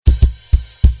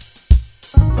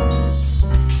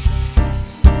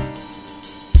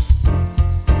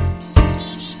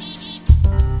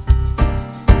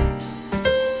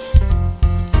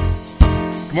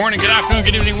Good morning, good afternoon,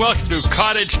 good evening. Welcome to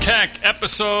Cottage Tech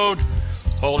episode.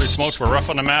 Holy smokes, we're rough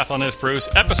on the math on this, Bruce.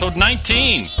 Episode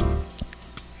 19.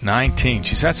 19.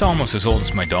 Jeez, that's almost as old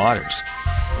as my daughter's.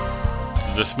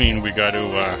 Does this mean we got to?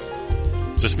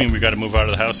 Move out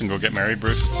of the house and go get married,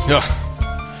 Bruce? No,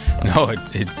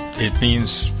 it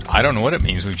means, I don't know what it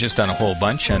means. We've just done a whole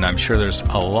bunch, and I'm sure there's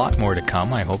a lot more to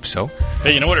come. I hope so.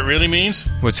 Hey, you know what it really means?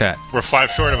 What's that? We're 5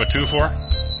 short of a 2-4.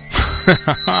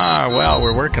 Well,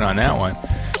 we're working on that one.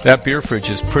 That beer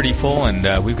fridge is pretty full,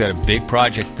 and we've got a big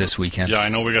project this weekend. Yeah, I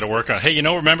know we got to work on it. Hey,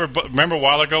 remember a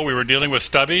while ago we were dealing with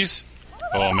stubbies?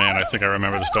 Oh, man, I think I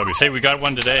remember the stubbies. Hey, we got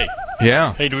one today.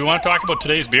 Yeah. Hey, do we want to talk about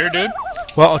today's beer, dude?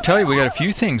 Well, I'll tell you, we got a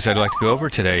few things I'd like to go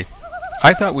over today.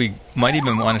 I thought we might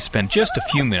even want to spend just a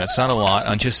few minutes, not a lot,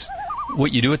 on just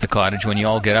what you do at the cottage when you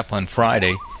all get up on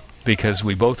Friday, because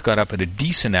we both got up at a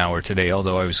decent hour today,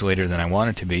 although I was later than I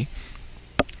wanted to be.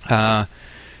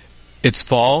 It's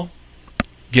fall,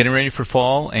 getting ready for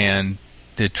fall, and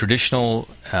the traditional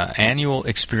annual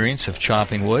experience of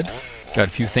chopping wood. Got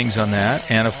a few things on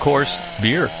that, and of course,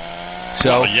 beer.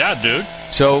 So, yeah, dude.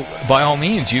 So, by all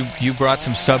means, you brought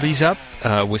some stubbies up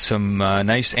with some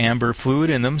nice amber fluid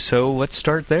in them. So let's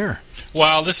start there.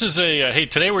 Well, this is hey,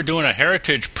 today we're doing a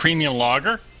Heritage Premium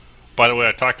Lager. By the way,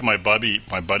 I talked to my buddy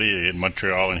in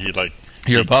Montreal, and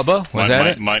Your Bubba? Was that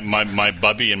it? My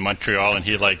bubby in Montreal, and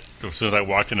as soon as I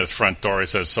walked in his front door, he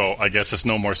says, "So I guess it's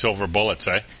no more silver bullets,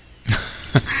 eh?"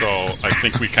 So I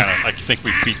think we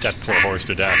beat that poor horse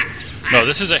to death. No,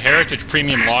 this is a Heritage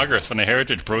Premium Lager. It's from the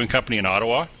Heritage Brewing Company in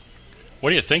Ottawa. What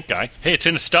do you think, Guy? Hey, it's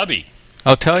in a stubby.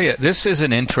 I'll tell you, this is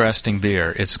an interesting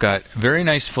beer. It's got very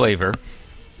nice flavor.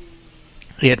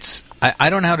 I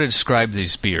don't know how to describe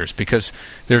these beers, because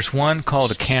there's one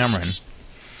called a Cameron.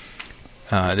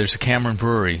 There's a Cameron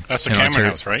Brewery. That's the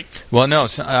Cameron House, right? Well, no,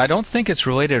 I don't think it's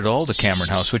related at all to Cameron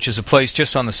House, which is a place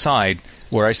just on the side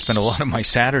where I spend a lot of my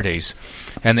Saturdays.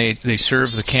 And they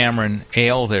serve the Cameron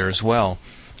Ale there as well.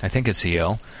 I think it's the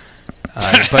ale.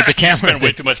 But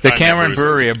the Cameron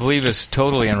Brewery, I believe, is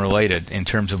totally unrelated in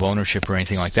terms of ownership or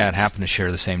anything like that. Happen to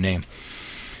share the same name.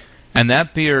 And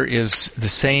that beer is the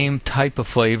same type of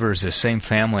flavors, the same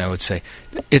family, I would say.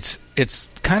 It's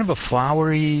kind of a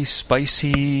flowery,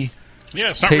 spicy. Yeah,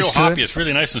 it's not real hoppy. It's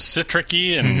really nice and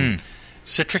citric-y. And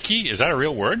citric-y? Is that a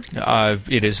real word?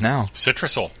 It is now.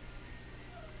 Citrusal.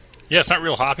 Yeah, it's not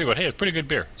real hoppy, but hey, it's pretty good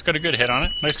beer. It's got a good head on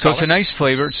it. Nice So color. it's a nice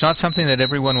flavor. It's not something that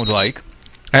everyone would like.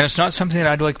 And it's not something that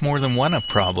I'd like more than one of,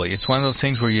 probably. It's one of those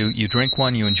things where you drink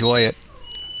one, you enjoy it,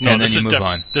 and then you move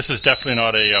on. This is definitely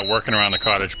not a working around the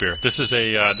cottage beer. This is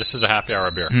a happy hour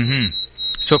beer. Mm-hmm.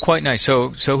 So quite nice.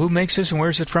 So who makes this, and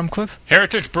where's it from, Cliff?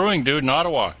 Heritage Brewing, dude, in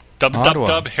Ottawa.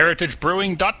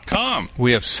 www.heritagebrewing.com.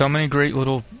 We have so many great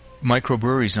little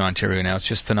microbreweries in Ontario now. It's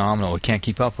just phenomenal. We can't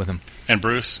keep up with them. And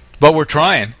Bruce, but we're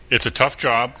trying. It's a tough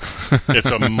job. It's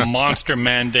a monster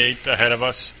mandate ahead of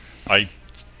us. I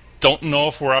don't know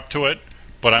if we're up to it,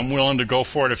 but I'm willing to go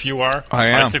for it if you are. I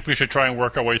am. I think we should try and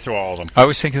work our way through all of them. I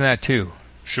was thinking that too.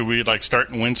 Should we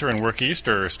start in Windsor and work east,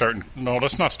 or no,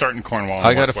 let's not start in Cornwall.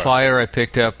 I got a flyer I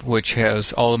picked up which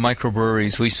has all the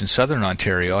microbreweries, at least in southern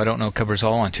Ontario. I don't know if it covers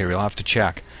all Ontario. I'll have to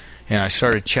check. And I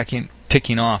started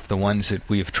ticking off the ones that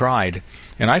we have tried.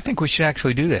 And I think we should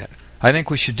actually do that. I think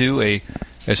we should do a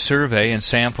survey and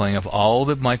sampling of all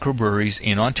the microbreweries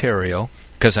in Ontario,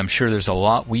 because I'm sure there's a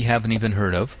lot we haven't even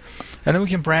heard of. And then we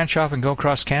can branch off and go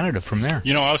across Canada from there.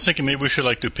 I was thinking maybe we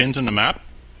should do pins in the map.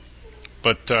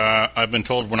 But I've been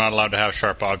told we're not allowed to have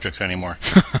sharp objects anymore.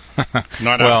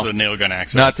 Not after the nail gun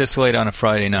accident. Not this late on a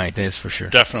Friday night, that is for sure.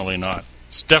 Definitely not.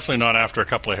 It's definitely not after a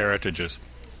couple of heritages.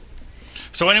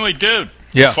 So anyway, dude,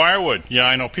 firewood. Yeah,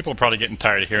 I know people are probably getting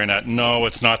tired of hearing that. No,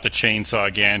 it's not the chainsaw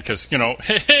again, because,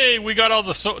 hey, we got all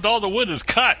the wood is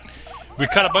cut. We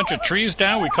cut a bunch of trees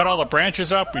down. We cut all the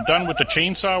branches up. We're done with the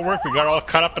chainsaw work. We got all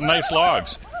cut up in nice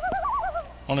logs.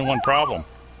 Only one problem.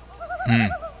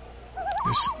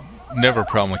 There's never a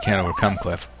problem we can't overcome,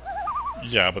 Cliff.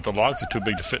 Yeah, but the logs are too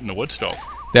big to fit in the wood stove.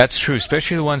 That's true,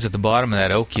 especially the ones at the bottom of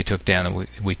that oak you took down that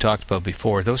we talked about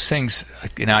before. Those things, I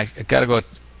got to go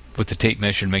with the tape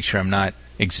measure to make sure I'm not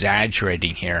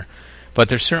exaggerating here. But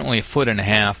they're certainly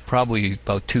 1.5 feet, probably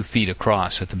about 2 feet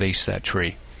across at the base of that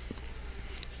tree.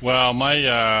 Well, my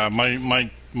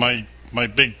big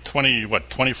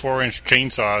 24-inch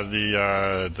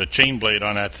chainsaw, the chain blade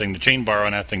on that thing, the chain bar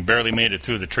on that thing barely made it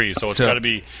through the tree, so it's got to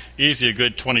be easy a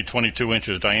good 22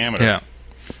 inches diameter. Yeah.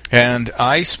 And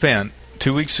I spent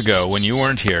 2 weeks ago, when you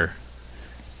weren't here,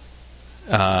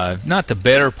 not the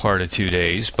better part of 2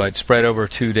 days, but spread over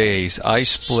 2 days, I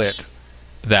split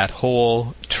that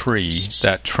whole tree,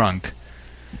 that trunk,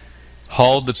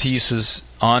 hauled the pieces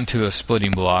onto a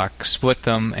splitting block, split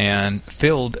them, and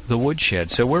filled the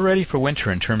woodshed. So we're ready for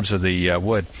winter in terms of the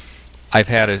wood. I've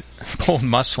had a pulled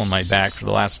muscle in my back for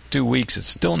the last 2 weeks. It's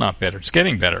still not better. It's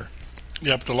getting better.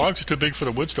 Yeah, but the logs are too big for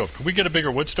the wood stove. Could we get a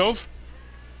bigger wood stove?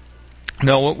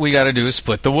 No, what we got to do is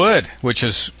split the wood, which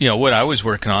is what I was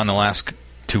working on the last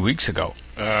 2 weeks ago.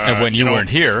 And when you weren't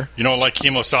here. Like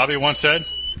Kimosabe once said,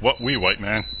 what we white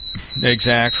man.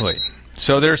 Exactly.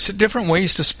 So there's different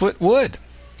ways to split wood.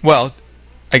 Well,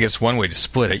 I guess one way to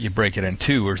split it, you break it in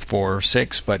 2 or 4 or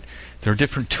 6, but there are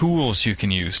different tools you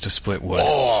can use to split wood.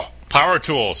 Oh, power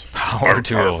tools. Power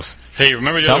tools. Hey,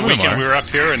 remember the other weekend we were up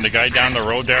here and the guy down the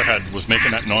road there was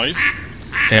making that noise?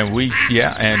 And we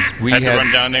had to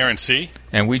run down there and see.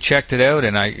 And we checked it out,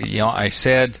 and I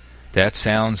said, that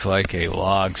sounds like a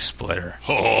log splitter.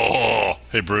 Oh,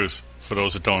 hey Bruce, for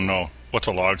those that don't know, what's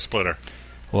a log splitter?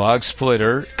 Log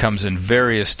splitter comes in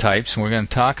various types, and we're going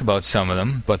to talk about some of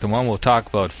them, but the one we'll talk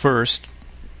about first,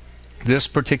 this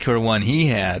particular one he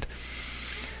had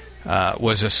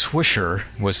was a Swisher,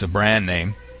 was the brand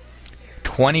name,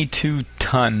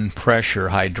 22-ton pressure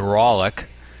hydraulic.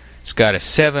 It's got a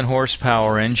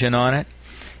 7-horsepower engine on it.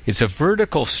 It's a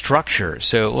vertical structure,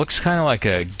 so it looks kind of like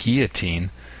a guillotine.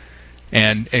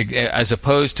 And as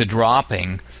opposed to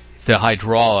dropping, the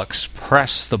hydraulics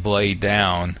press the blade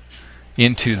down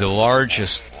into the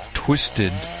largest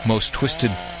most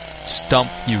twisted stump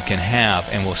you can have,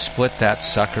 and will split that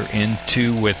sucker in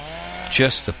two with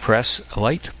just the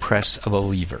light press of a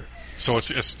lever. So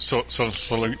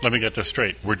so let me get this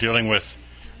straight. We're dealing with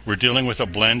a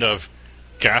blend of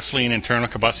gasoline internal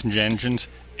combustion engines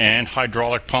and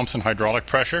hydraulic pumps and hydraulic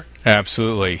pressure?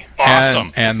 Absolutely.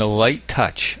 Awesome. And the light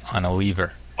touch on a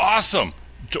lever. Awesome.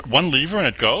 One lever and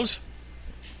it goes?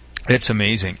 It's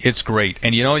amazing. It's great.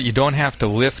 And you don't have to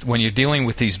lift when you're dealing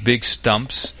with these big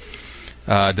stumps,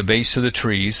 the base of the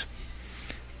trees.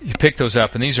 You pick those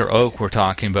up, and these are oak we're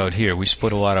talking about here. We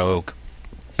split a lot of oak.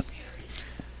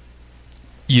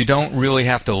 You don't really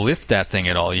have to lift that thing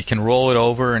at all. You can roll it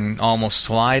over and almost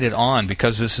slide it on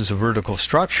because this is a vertical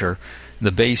structure.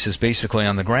 The base is basically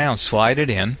on the ground. Slide it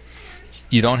in.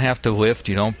 You don't have to lift.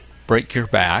 You don't break your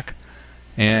back.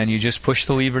 And you just push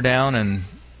the lever down and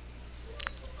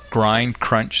grind,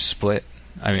 crunch, split.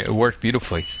 I mean, it worked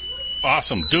beautifully.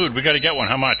 Awesome. Dude, we got to get one.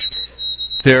 How much?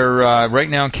 They're, right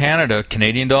now in Canada,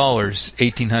 Canadian dollars,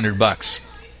 $1,800.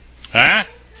 Huh?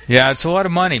 Yeah, it's a lot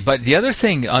of money. But the other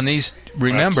thing on these,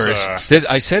 remember,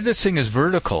 I said this thing is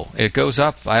vertical. It goes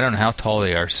up, I don't know how tall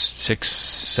they are, 6,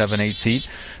 7, 8 feet.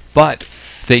 But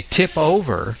they tip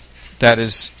over. That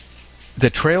is, the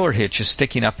trailer hitch is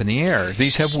sticking up in the air.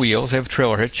 These have wheels. They have a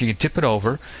trailer hitch. You can tip it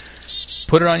over,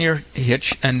 put it on your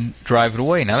hitch, and drive it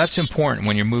away. Now, that's important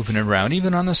when you're moving it around,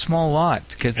 even on a small lot.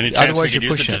 Any chance we could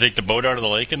use it to take the boat out of the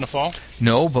lake in the fall?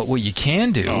 No, but what you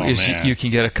can do is you can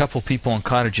get a couple people in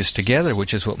cottages together,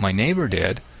 which is what my neighbor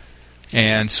did,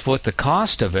 and split the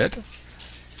cost of it.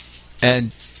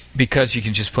 And because you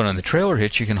can just put on the trailer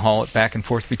hitch, you can haul it back and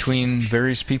forth between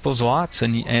various people's lots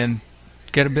and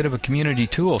get a bit of a community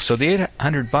tool. So the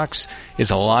 $800 is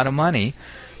a lot of money,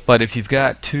 but if you've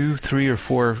got 2, 3, or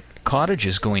 4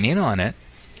 cottages going in on it,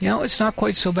 it's not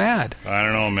quite so bad. I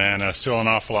don't know, man. That's still an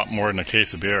awful lot more than a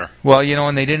case of beer. Well,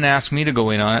 and they didn't ask me to go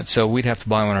in on it, so we'd have to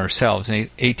buy one ourselves. And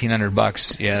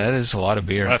 $1,800, yeah, that is a lot of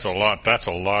beer. That's a lot. That's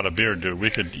a lot of beer, dude. We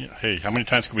could. Hey, how many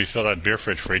times could we fill that beer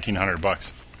fridge for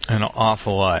 $1,800? An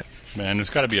awful lot. Man, there's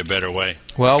got to be a better way.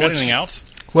 Well, got anything else?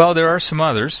 Well, there are some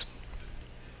others.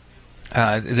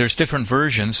 There's different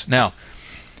versions. Now,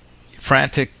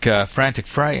 Frantic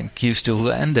Frank used to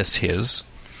lend us his,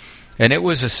 and it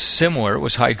was it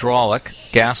was hydraulic,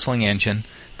 gasoline engine,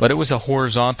 but it was a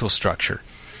horizontal structure.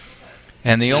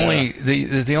 And the only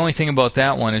thing about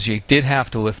that one is you did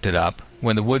have to lift it up.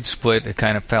 When the wood split, it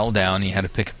kind of fell down, and you had to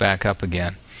pick it back up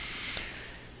again.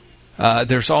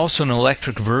 There's also an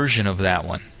electric version of that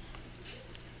one.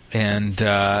 And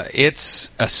it's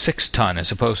a 6-ton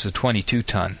as opposed to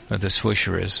 22-ton that the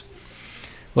Swisher is.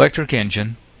 Electric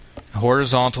engine,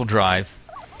 horizontal drive,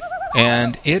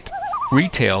 and it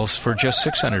retails for just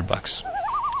 $600.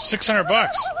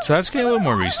 $600? So that's getting a little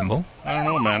more reasonable. I don't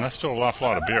know, man. That's still an awful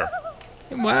lot of beer.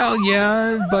 Well,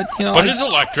 yeah, but But it's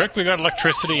electric. We got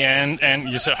electricity and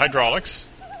you said hydraulics.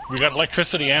 We got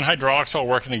electricity and hydraulics all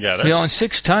working together. In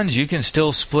 6 tons, you can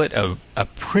still split a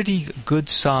pretty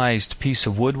good-sized piece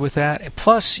of wood with that.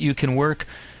 Plus, you can work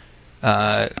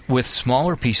with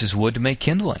smaller pieces of wood to make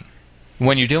kindling.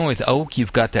 When you're dealing with oak,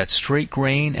 you've got that straight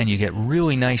grain, and you get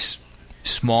really nice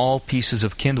small pieces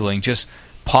of kindling. Just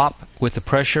pop with the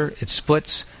pressure, it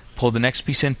splits, pull the next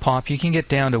piece in, pop. You can get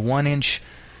down to 1-inch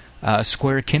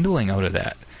square kindling out of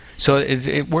that. So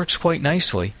it works quite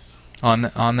nicely on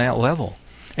that level.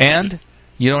 And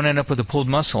you don't end up with a pulled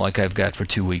muscle like I've got for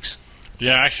 2 weeks.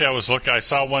 Yeah, actually, I was looking. I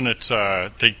saw one that's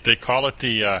they call it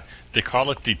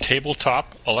the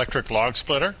tabletop electric log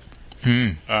splitter.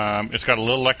 It's got a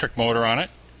little electric motor on it,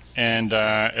 and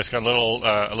it's got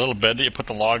a little bed that you put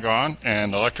the log on,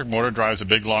 and the electric motor drives a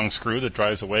big long screw that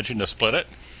drives the wedge in to split it,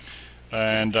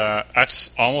 and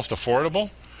that's almost affordable.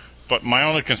 But my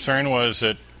only concern was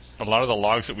that a lot of the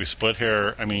logs that we split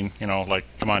here, I mean, like,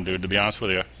 come on, dude, to be honest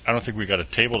with you, I don't think we got a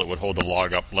table that would hold the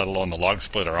log up, let alone the log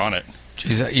splitter on it.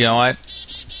 Jeez, you know what?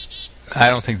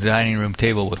 I don't think the dining room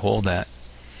table would hold that.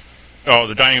 Oh,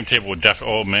 the dining room table would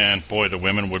oh man, boy, the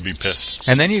women would be pissed.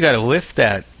 And then you got to lift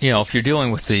that, if you're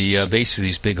dealing with the base of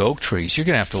these big oak trees, you're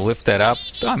going to have to lift that up.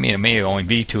 I mean, it may only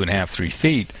be 2.5, 3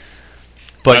 feet,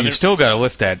 but you still got to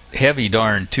lift that heavy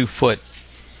darn 2-foot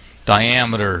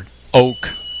diameter oak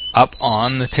up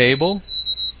on the table.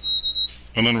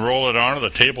 And then roll it onto the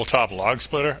tabletop log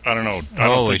splitter? I don't know.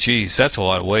 Holy jeez, that's a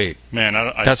lot of weight. Man,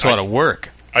 that's a lot of work.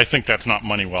 I think that's not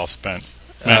money well spent.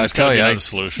 Man, I'll tell you,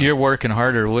 solution. You're working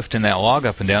harder lifting that log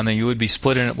up and down than you would be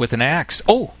splitting it with an axe.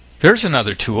 Oh, there's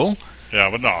another tool. Yeah,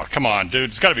 but no, come on, dude.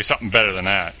 It's got to be something better than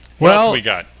that. What else we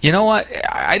got? You know what?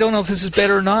 I don't know if this is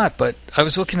better or not, but I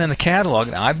was looking in the catalog,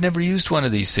 and I've never used one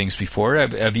of these things before.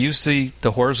 I've used the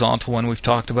horizontal one we've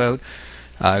talked about.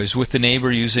 I was with the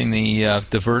neighbor using the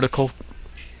vertical.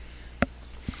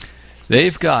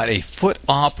 They've got a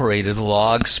foot-operated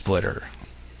log splitter.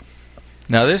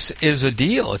 Now this is a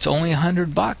deal. It's only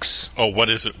 $100. Oh, what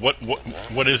is it?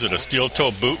 What is it? A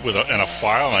steel-toe boot and a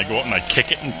file, and I go out and I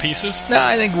kick it in pieces? No,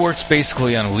 I think it works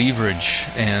basically on leverage,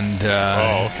 and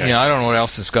okay. I don't know what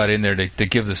else it's got in there to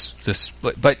give this,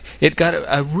 but it got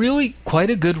a really quite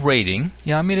a good rating.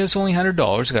 Yeah, I mean it's only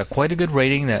 $100. It got quite a good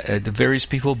rating. That the various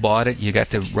people bought it. You got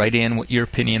to write in what your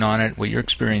opinion on it, what your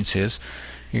experience is.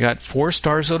 You got 4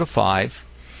 stars out of 5.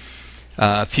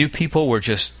 A few people were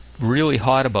just really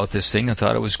hot about this thing and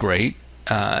thought it was great.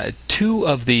 2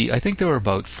 of I think there were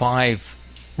about 5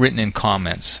 written in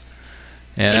comments.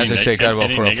 And as I say, got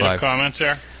about 4 or 5. Any negative comments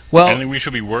there? Well, anything we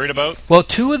should be worried about? Well,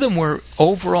 2 of them were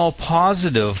overall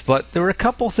positive, but there were a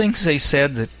couple things they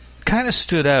said that kind of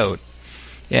stood out.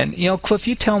 And, Cliff,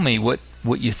 you tell me what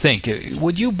you think.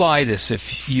 Would you buy this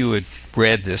if you had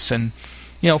read this? And,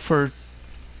 for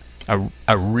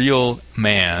a real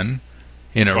man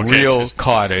in a real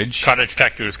cottage. Cottage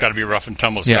cactus got to be rough and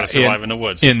tumble. It's got to survive in the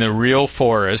woods. In the real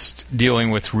forest,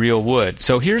 dealing with real wood.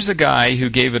 So here's a guy who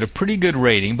gave it a pretty good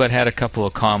rating, but had a couple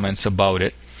of comments about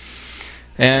it.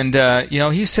 And,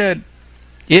 he said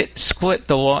it split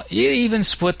it even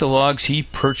split the logs he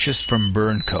purchased from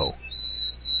Burnco.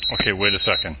 Okay, wait a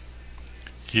second.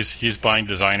 He's buying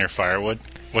designer firewood?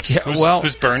 Who's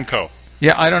Burnco?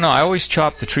 Yeah, I don't know. I always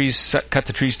cut the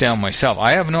trees down myself.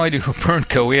 I have no idea who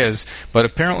Burnco is, but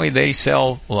apparently they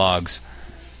sell logs.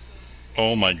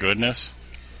 Oh my goodness.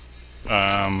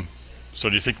 So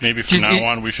do you think maybe from now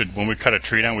on when we cut a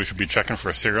tree down, we should be checking for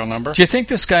a serial number? Do you think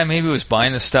this guy maybe was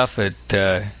buying the stuff at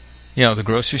the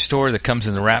grocery store that comes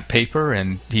in the wrap paper,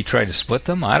 and he tried to split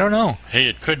them? I don't know. Hey,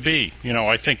 it could be.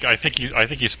 I think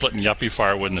he's splitting yuppie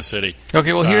firewood in the city.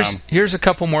 Okay, well here's a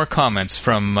couple more comments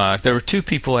from. There were 2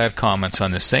 people who had comments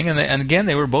on this thing, and again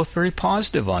they were both very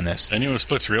positive on this. Anyone who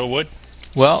splits real wood?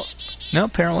 Well, no,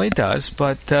 apparently it does.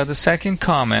 But the second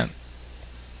comment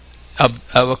of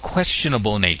a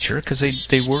questionable nature, because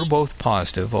they were both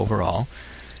positive overall,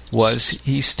 was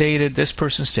this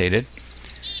person stated.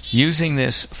 Using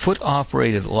this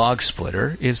foot-operated log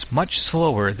splitter is much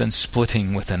slower than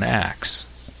splitting with an axe.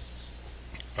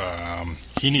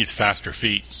 He needs faster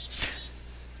feet.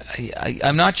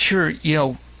 I'm not sure,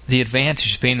 the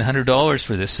advantage of paying the $100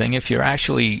 for this thing if you're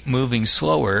actually moving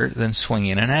slower than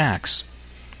swinging an axe.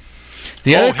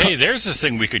 There's this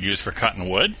thing we could use for cutting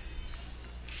wood.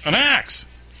 An axe.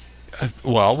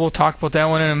 Well, we'll talk about that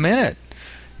one in a minute.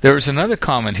 There was another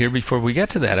comment here before we get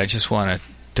to that I just wanted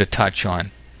to touch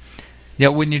on. Yeah,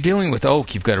 when you're dealing with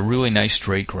oak, you've got a really nice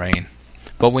straight grain.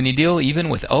 But when you deal even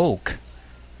with oak,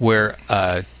 where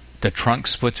the trunk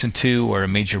splits in 2 or a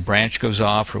major branch goes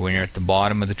off, or when you're at the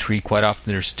bottom of the tree, quite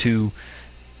often there's 2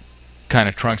 kind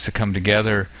of trunks that come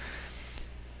together.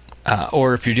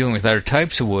 Or if you're dealing with other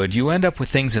types of wood, you end up with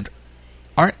things that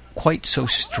aren't quite so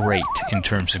straight in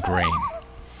terms of grain.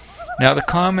 Now, the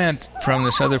comment from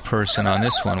this other person on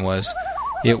this one was,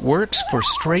 it works for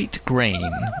straight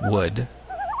grain wood,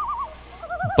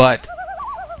 but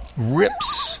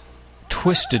rips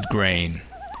twisted grain,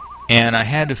 and I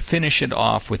had to finish it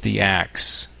off with the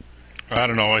axe. I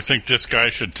don't know. I think this guy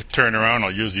should turn around.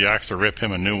 I'll use the axe to rip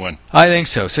him a new one. I think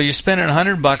so. So you're spending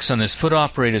 $100 on this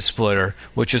foot-operated splitter,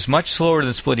 which is much slower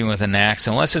than splitting with an axe.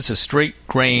 Unless it's a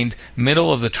straight-grained,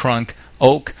 middle-of-the-trunk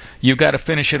oak, you've got to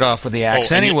finish it off with the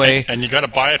axe anyway. And you got to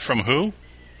buy it from who?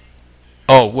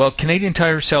 Oh, well, Canadian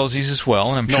Tire sells these as well,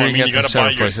 and I'm sure you get them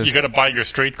several places. You got to buy your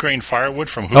straight-grain firewood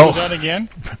from who was that again?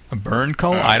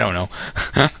 Burnco? I don't know.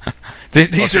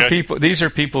 These are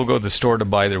people who go to the store to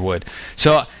buy their wood.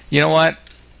 So, you know what?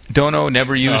 Don't know,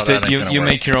 never used it. You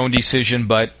make your own decision,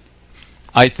 but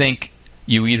I think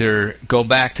you either go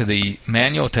back to the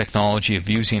manual technology of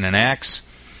using an axe,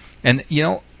 and,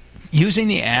 using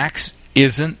the axe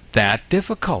isn't that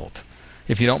difficult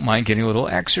if you don't mind getting a little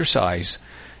exercise.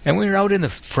 And when you're out in the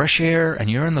fresh air and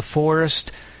you're in the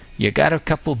forest, you got a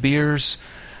couple beers,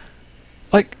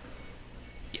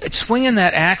 swinging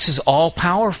that axe is all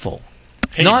powerful.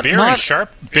 Hey, beer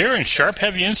and sharp,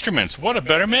 heavy instruments. What a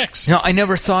better mix. I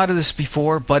never thought of this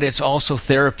before, but it's also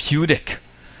therapeutic.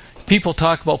 People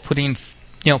talk about putting,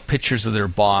 pictures of their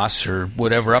boss or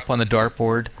whatever up on the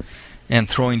dartboard and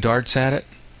throwing darts at it.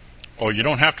 Oh, you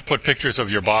don't have to put pictures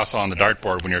of your boss on the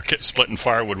dartboard when you're splitting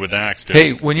firewood with an axe, dude.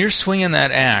 Hey, when you're swinging that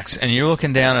axe and you're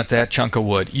looking down at that chunk of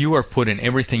wood, you are putting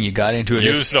everything you got into it.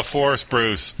 Use the force,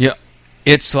 Bruce. Yeah,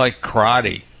 it's like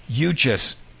karate. You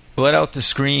just let out the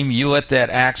scream, you let that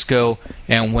axe go,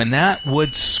 and when that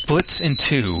wood splits in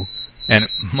two, and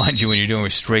mind you, when you're doing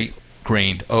with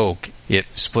straight-grained oak, it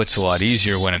splits a lot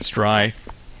easier when it's dry,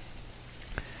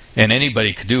 and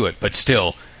anybody could do it, but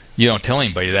still, you don't tell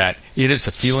anybody that. It is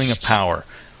a feeling of power.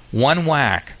 One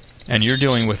whack, and you're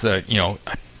dealing with a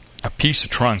piece of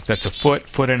trunk that's a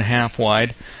foot and a half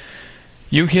wide.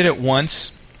 You hit it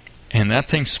once, and that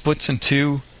thing splits in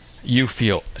two. You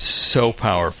feel so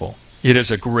powerful. It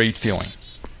is a great feeling.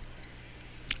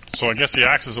 So I guess the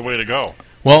axe is the way to go.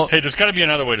 Well, hey, there's got to be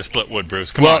another way to split wood,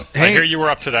 Bruce. Come on. I hear you were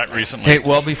up to that recently. Hey,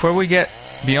 well, before we get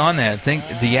beyond that, I think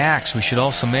the axe, we should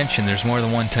also mention there's more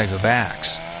than one type of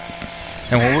axe.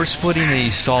 And when we're splitting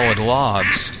these solid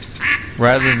logs,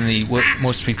 rather than what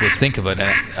most people would think of it,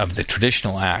 of the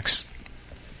traditional axe,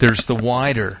 there's the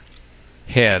wider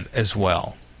head as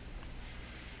well.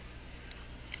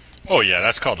 Oh yeah,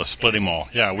 that's called the splitting maul.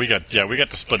 Yeah, we got the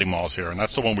splitting mauls here, and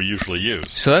that's the one we usually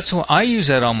use. So that's what I use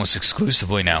that almost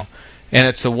exclusively now, and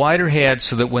it's a wider head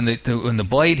so that when the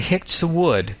blade hits the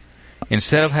wood,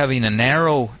 instead of having a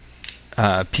narrow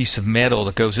piece of metal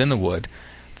that goes in the wood,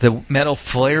 the metal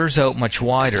flares out much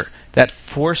wider. That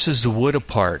forces the wood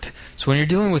apart. So when you're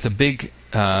dealing with a big,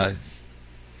 a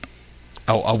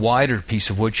wider piece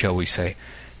of wood, shall we say,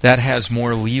 that has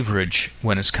more leverage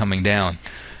when it's coming down.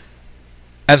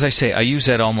 As I say, I use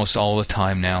that almost all the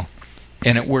time now,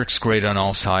 and it works great on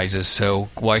all sizes, so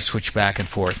why switch back and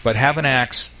forth? But have an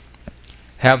axe,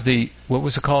 have what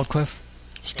was it called, Cliff?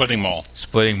 Splitting maul.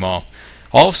 Splitting maul.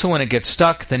 Also, when it gets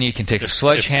stuck, then you can take a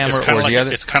sledgehammer or the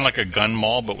other. It's kind of like a gun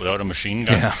maul, but without a machine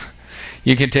gun. Yeah,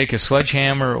 you can take a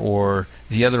sledgehammer or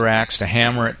the other axe to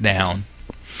hammer it down.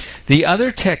 The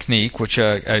other technique, which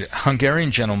a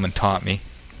Hungarian gentleman taught me,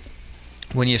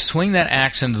 when you swing that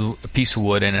axe into a piece of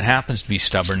wood and it happens to be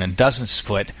stubborn and doesn't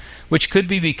split, which could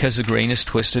be because the grain is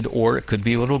twisted or it could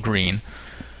be a little green,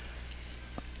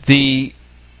 the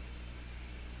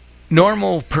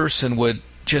normal person would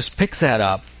just pick that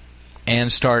up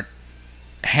and start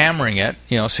hammering it,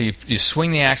 so you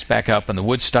swing the axe back up and the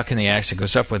wood's stuck in the axe, it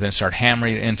goes up with it and start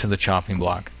hammering it into the chopping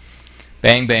block.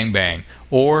 Bang, bang, bang.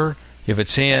 Or if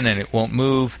it's in and it won't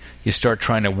move, you start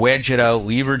trying to wedge it out,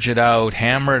 leverage it out,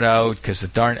 hammer it out,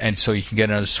 and so you can get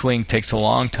another swing. It takes a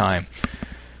long time.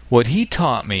 What he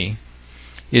taught me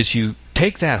is you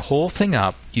take that whole thing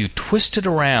up, you twist it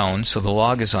around so the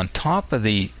log is on top of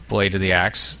the blade of the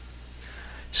axe,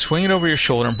 swing it over your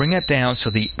shoulder and bring it down so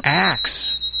the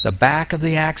axe, the back of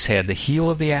the axe head, the heel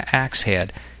of the axe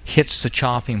head, hits the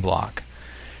chopping block.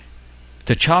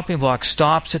 The chopping block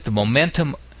stops it. The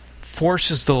momentum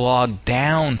forces the log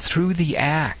down through the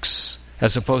axe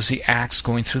as opposed to the axe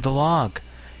going through the log.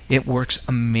 It works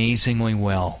amazingly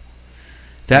well.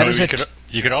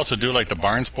 You could also do like the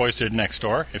Barnes boys did next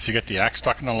door. If you get the axe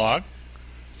stuck in the log,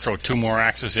 throw 2 more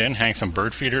axes in, hang some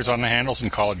bird feeders on the handles,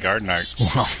 and call it garden art.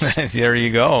 Well, there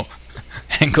you go.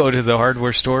 And go to the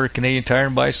hardware store at Canadian Tire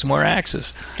and buy some more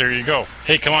axes. There you go.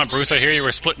 Hey, come on, Bruce. I hear you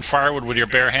were splitting firewood with your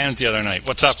bare hands the other night.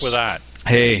 What's up with that?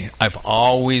 Hey, I've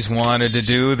always wanted to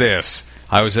do this.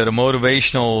 I was at a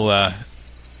motivational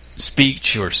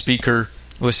speaker,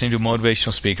 listening to a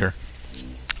motivational speaker.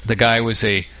 The guy was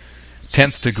a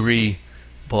 10th degree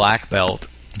black belt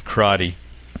in karate.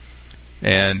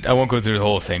 And I won't go through the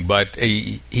whole thing, but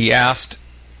he asked,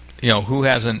 who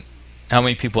hasn't how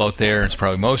many people out there, it's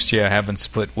probably most of you, haven't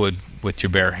split wood with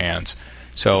your bare hands?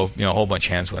 So, a whole bunch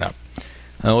of hands went up.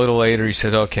 And a little later, he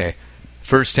said, okay,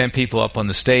 first 10 people up on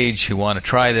the stage who want to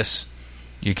try this,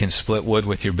 you can split wood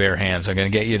with your bare hands. I'm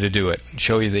going to get you to do it and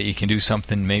show you that you can do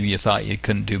something maybe you thought you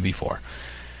couldn't do before.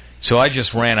 So I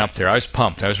just ran up there. I was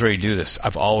pumped. I was ready to do this.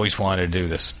 I've always wanted to do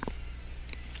this.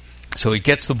 So he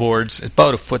gets the boards,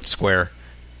 about a foot square,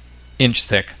 inch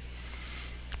thick,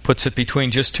 puts it between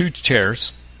just two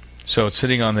chairs. So it's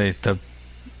sitting on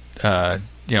the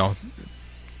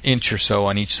inch or so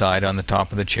on each side on the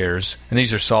top of the chairs. And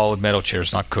these are solid metal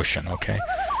chairs, not cushion, okay?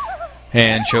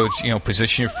 And shows,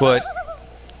 position your foot,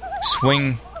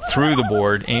 swing through the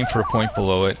board, aim for a point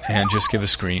below it, and just give a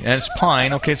scream. And it's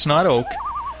pine, okay, it's not oak.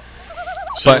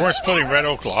 So you weren't splitting red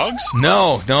oak logs?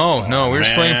 No. We were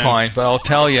splitting pine, but I'll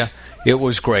tell you, it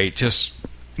was great. Just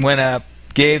went up,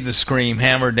 gave the scream,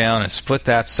 hammered down, and split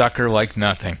that sucker like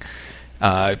nothing.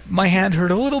 My hand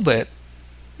hurt a little bit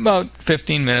about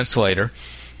 15 minutes later.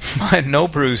 I had no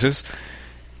bruises.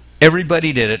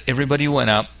 Everybody did it. Everybody went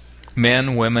up.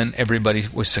 Men, women, everybody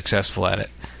was successful at it.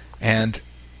 And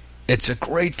it's a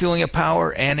great feeling of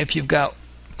power. And if you've got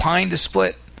pine to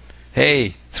split,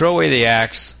 hey, throw away the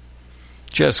axe.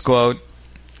 Just go out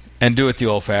and do it the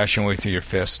old-fashioned way through your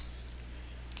fist.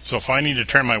 So if I need to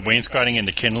turn my wainscoting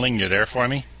into kindling, you're there for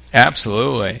me?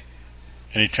 Absolutely.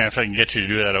 Any chance I can get you to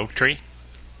do that oak tree?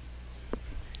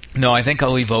 No, I think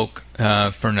I'll leave oak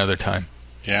for another time.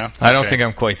 Yeah? I don't think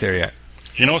I'm quite there yet.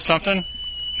 You know something?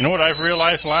 You know what I've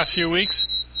realized the last few weeks?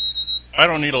 I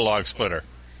don't need a log splitter.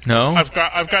 No? I've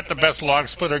got the best log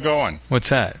splitter going. What's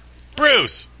that?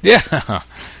 Bruce! Yeah,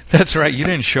 that's right. You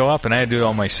didn't show up, and I had to do it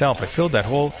all myself. I filled that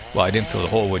whole... Well, I didn't fill the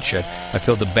whole woodshed. I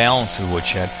filled the balance of the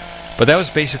woodshed. But that was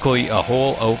basically a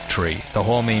whole oak tree. The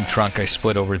whole main trunk I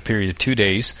split over a period of 2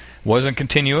 days. Wasn't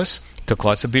continuous. Took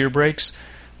lots of beer breaks.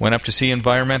 Went up to see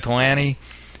Environmental Annie.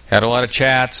 Had a lot of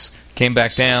chats. Came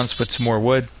back down, split some more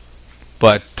wood.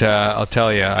 But I'll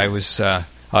tell you, I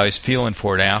was feeling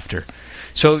for it after.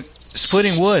 So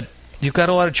splitting wood, you've got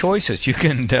a lot of choices. You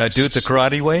can do it the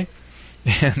karate way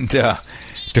and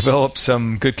develop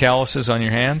some good calluses on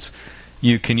your hands.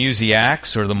 You can use the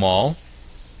axe or the maul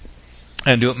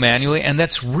and do it manually. And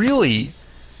that's really,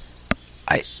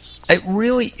 it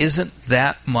really isn't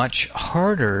that much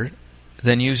harder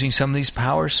than using some of these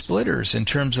power splitters in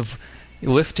terms of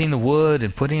lifting the wood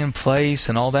and putting it in place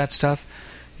and all that stuff.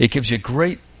 It gives you a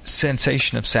great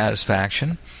sensation of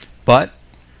satisfaction, but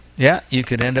yeah, you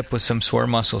could end up with some sore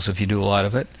muscles if you do a lot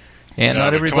of it. And yeah,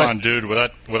 not everybody. Come on, dude, with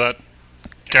that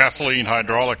gasoline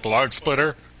hydraulic log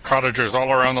splitter, cottagers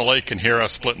all around the lake can hear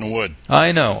us splitting wood.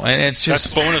 I know, and it's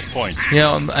just that's bonus points.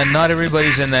 And not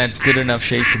everybody's in that good enough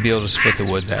shape to be able to split the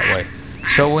wood that way.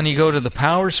 So when you go to the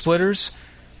power splitters,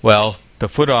 well, the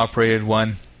foot-operated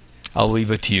one, I'll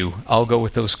leave it to you. I'll go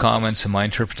with those comments and my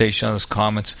interpretation of those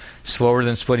comments. Slower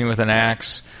than splitting with an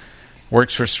axe.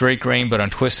 Works for straight grain, but on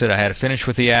twisted, I had to finish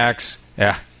with the axe.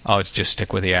 Yeah, I'll just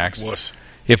stick with the axe. Wuss.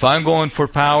 If I'm going for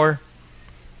power,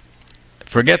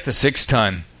 forget the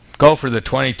 6-ton. Go for the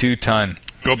 22-ton.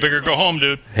 Go big or go home,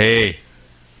 dude. Hey,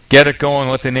 get it going.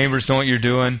 Let the neighbors know what you're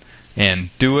doing, and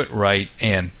do it right.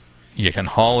 And you can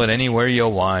haul it anywhere you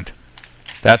want.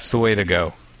 That's the way to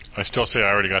go. I still say I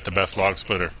already got the best log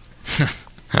splitter.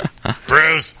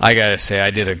 Bruce! I gotta say, I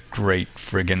did a great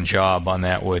friggin' job on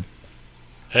that wood.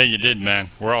 Hey, you did, man.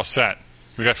 We're all set.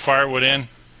 We got firewood in.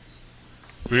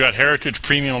 We got Heritage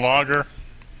Premium Lager.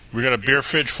 We got a beer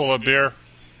fridge full of beer.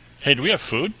 Hey, do we have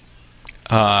food?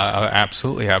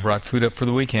 Absolutely. I brought food up for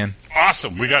the weekend.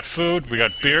 Awesome. We got food. We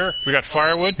got beer. We got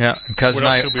firewood. Yeah, and Cousin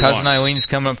Eileen's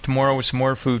coming up tomorrow with some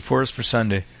more food for us for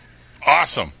Sunday.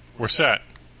 Awesome. We're set.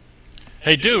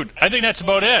 Hey, dude, I think that's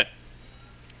about it.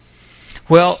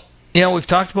 Well, we've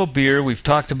talked about beer. We've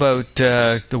talked about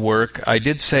the work. I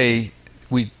did say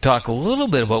we talk a little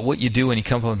bit about what you do when you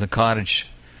come up with the cottage.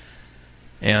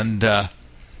 And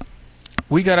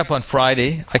we got up on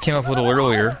Friday. I came up a little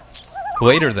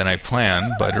later than I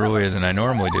planned, but earlier than I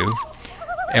normally do.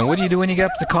 And what do you do when you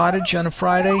get up to the cottage on a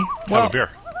Friday? Have a beer.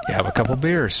 You have a couple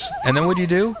beers. And then what do you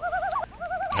do?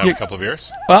 Have a couple of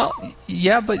beers? Well,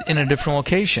 yeah, but in a different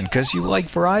location because you like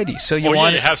variety. So you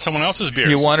want to have someone else's beers.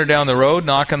 You wander down the road,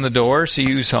 knock on the door, see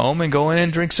who's home, and go in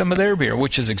and drink some of their beer,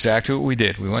 which is exactly what we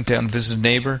did. We went down and visited a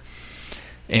neighbor,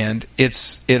 and it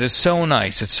is so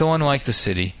nice. It's so unlike the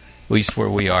city, at least where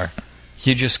we are.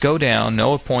 You just go down,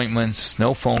 no appointments,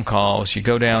 no phone calls. You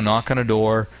go down, knock on a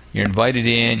door, you're invited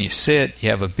in, you sit, you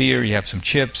have a beer, you have some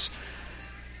chips,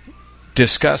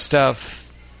 discuss stuff,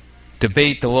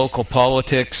 debate the local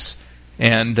politics,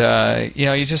 and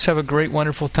you just have a great,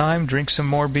 wonderful time, drink some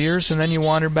more beers, and then you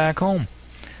wander back home.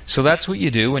 So that's what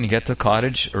you do when you get to the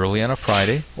cottage early on a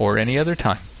Friday or any other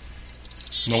time.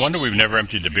 No wonder we've never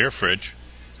emptied the beer fridge.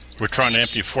 We're trying to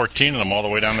empty 14 of them all the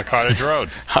way down the cottage road.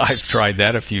 I've tried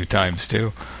that a few times,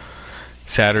 too.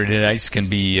 Saturday nights can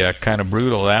be kind of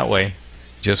brutal that way.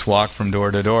 Just walk from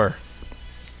door to door.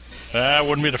 That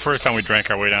wouldn't be the first time we drank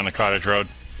our way down the cottage road.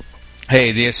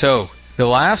 Hey, so the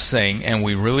last thing, and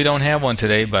we really don't have one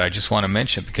today, but I just want to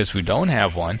mention because we don't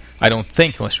have one, I don't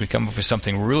think, unless we come up with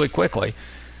something really quickly,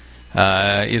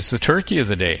 is the turkey of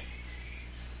the day.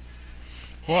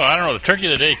 Well, I don't know. The turkey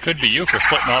of the day could be you for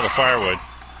splitting all the firewood.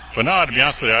 But no, to be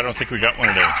honest with you, I don't think we got one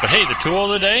today. But hey, the tool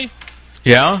of the day?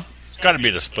 Yeah? It's got to be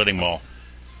the splitting maul.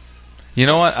 You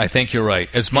know what? I think you're right.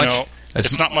 It's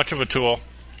not much of a tool.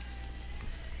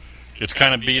 It's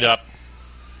kind of beat up.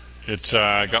 It's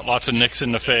got lots of nicks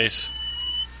in the face.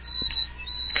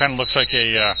 Kind of looks like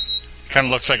a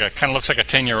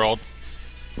 10-year-old.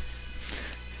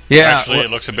 Yeah. Actually, it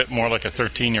looks a bit more like a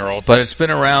 13-year-old. But it's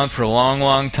been around for a long,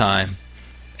 long time,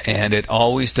 and it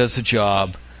always does the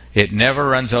job. It never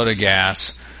runs out of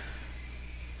gas.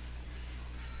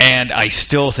 And I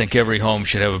still think every home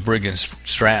should have a Briggs &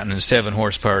 Stratton and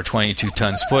 7-horsepower,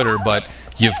 22-ton splitter, but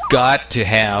you've got to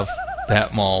have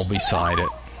that maul beside it.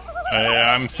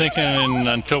 I'm thinking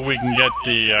until we can get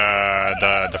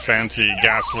the fancy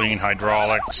gasoline,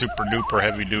 hydraulic, super-duper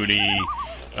heavy-duty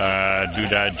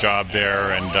doodad job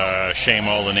there and shame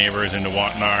all the neighbors into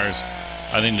wanting ours,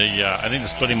 I think the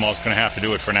splitting maul is going to have to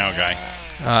do it for now, Guy.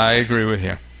 I agree with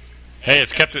you. Hey,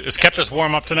 it's kept us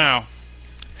warm up to now.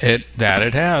 It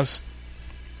has.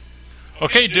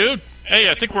 Okay, dude. Hey,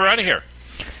 I think we're out of here.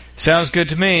 Sounds good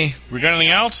to me. We got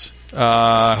anything else?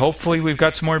 Hopefully we've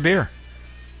got some more beer.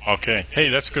 Okay. Hey,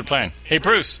 that's a good plan. Hey,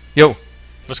 Bruce. Yo.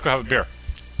 Let's go have a beer.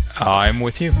 I'm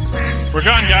with you. We're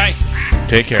gone, Guy.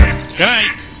 Take care. Good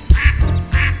night.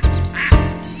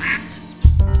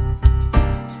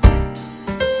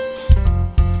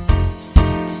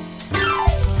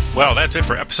 Well, that's it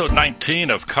for episode 19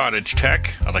 of Cottage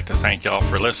Tech. I'd like to thank y'all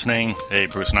for listening. Hey,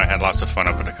 Bruce and I had lots of fun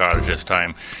up at the cottage this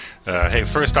time. Hey,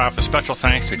 first off, a special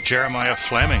thanks to Jeremiah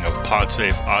Fleming of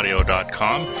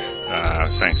PodSafeAudio.com.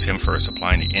 Thanks to him for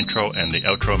supplying the intro and the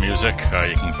outro music.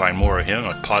 You can find more of him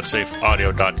at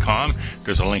PodSafeAudio.com.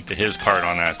 There's a link to his part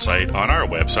on that site on our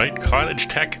website,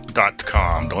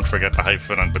 CottageTech.com. Don't forget the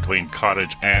hyphen on between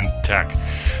cottage and tech.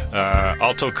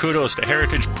 Also, kudos to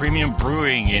Heritage Premium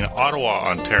Brewing in Ottawa,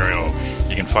 Ontario.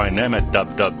 You can find them at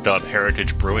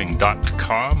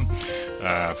www.heritagebrewing.com.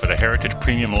 For the Heritage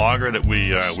Premium Lager that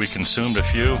we consumed a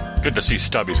few. Good to see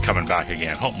Stubby's coming back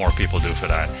again. Hope more people do for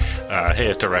that. Hey,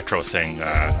 it's a retro thing.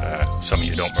 Some of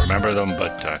you don't remember them,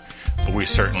 but we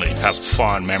certainly have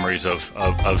fond memories of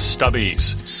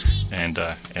Stubby's and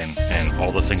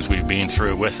all the things we've been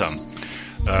through with them.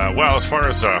 Well, as far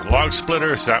as log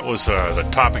splitters, that was the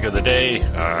topic of the day.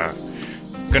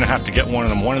 Going to have to get one of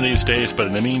them one of these days, but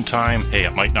in the meantime, hey,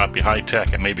 it might not be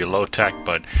high-tech, it may be low-tech,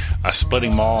 but a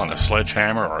splitting maul and a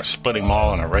sledgehammer or a splitting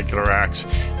maul and a regular axe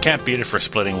can't beat it for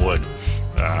splitting wood.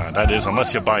 That is,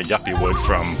 unless you buy yuppie wood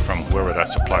from whoever that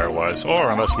supplier was,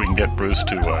 or unless we can get Bruce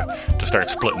to start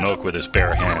splitting oak with his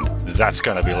bare hand. That's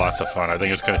going to be lots of fun. I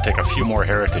think it's going to take a few more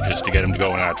heritages to get him to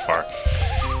go that far.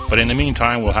 But in the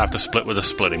meantime, we'll have to split with a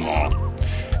splitting maul.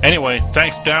 Anyway,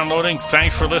 thanks for downloading,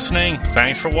 thanks for listening,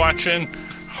 thanks for watching.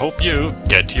 Hope you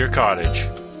get to your cottage.